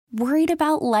Worried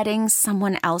about letting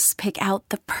someone else pick out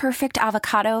the perfect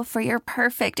avocado for your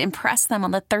perfect impress them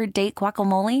on the third date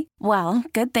guacamole? Well,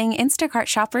 good thing Instacart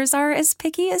shoppers are as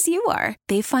picky as you are.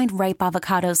 They find ripe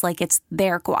avocados like it's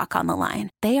their guac on the line.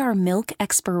 They are milk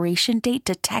expiration date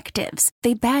detectives.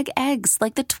 They bag eggs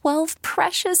like the 12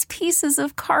 precious pieces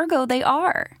of cargo they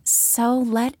are. So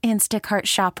let Instacart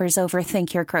shoppers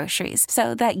overthink your groceries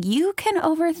so that you can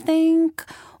overthink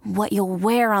what you'll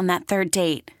wear on that third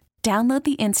date. Download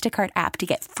the Instacart app to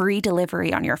get free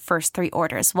delivery on your first 3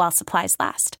 orders while supplies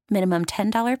last. Minimum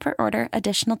 $10 per order.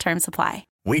 Additional terms apply.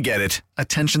 We get it.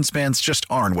 Attention spans just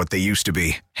aren't what they used to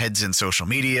be. Heads in social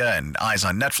media and eyes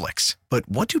on Netflix. But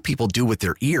what do people do with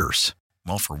their ears?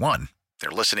 Well, for one, they're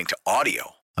listening to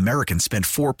audio. Americans spend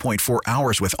 4.4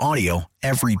 hours with audio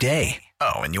every day.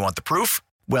 Oh, and you want the proof?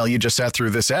 Well, you just sat through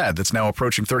this ad that's now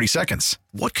approaching 30 seconds.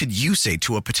 What could you say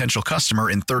to a potential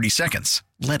customer in 30 seconds?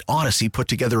 Let Odyssey put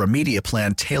together a media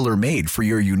plan tailor-made for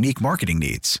your unique marketing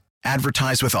needs.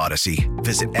 Advertise with Odyssey.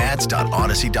 Visit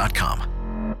ads.odyssey.com.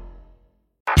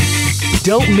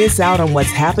 Don't miss out on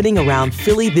what's happening around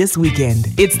Philly this weekend.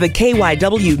 It's the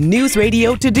KYW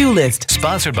Newsradio To-Do List.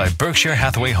 Sponsored by Berkshire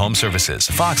Hathaway Home Services,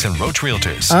 Fox and Roach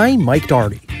Realtors. I'm Mike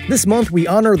Daugherty. This month, we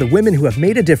honor the women who have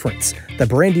made a difference. The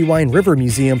Brandywine River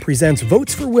Museum presents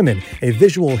Votes for Women, a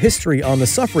visual history on the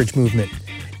suffrage movement.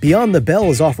 Beyond the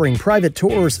Bell is offering private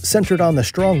tours centered on the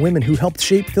strong women who helped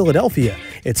shape Philadelphia.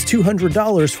 It's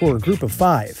 $200 for a group of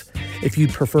 5. If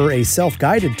you'd prefer a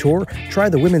self-guided tour, try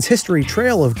the Women's History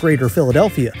Trail of Greater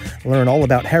Philadelphia. Learn all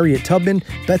about Harriet Tubman,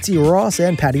 Betsy Ross,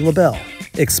 and Patti LaBelle.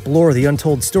 Explore the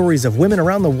untold stories of women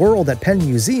around the world at Penn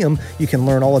Museum. You can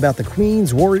learn all about the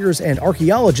queens, warriors, and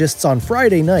archaeologists on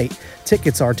Friday night.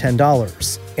 Tickets are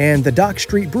 $10. And the Dock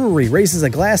Street Brewery raises a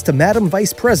glass to Madam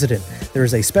Vice President.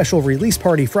 There's a special release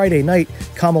party Friday night.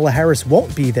 Kamala Harris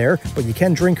won't be there, but you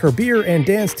can drink her beer and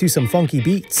dance to some funky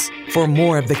beats. For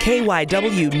more of the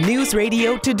KYW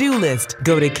Newsradio To-Do List,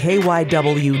 go to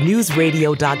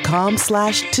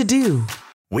kywnewsradio.com/to-do.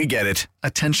 We get it.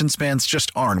 Attention spans just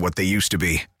aren't what they used to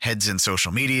be. Heads in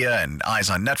social media and eyes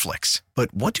on Netflix.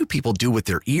 But what do people do with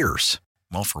their ears?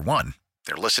 Well, for one,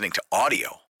 they're listening to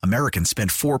audio. Americans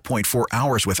spend 4.4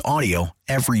 hours with audio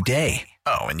every day.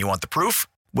 Oh, and you want the proof?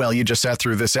 Well, you just sat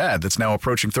through this ad that's now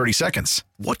approaching 30 seconds.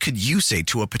 What could you say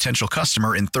to a potential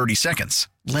customer in 30 seconds?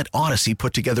 Let Odyssey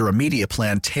put together a media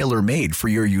plan tailor-made for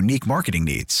your unique marketing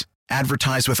needs.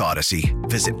 Advertise with Odyssey.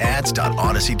 Visit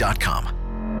ads.odyssey.com.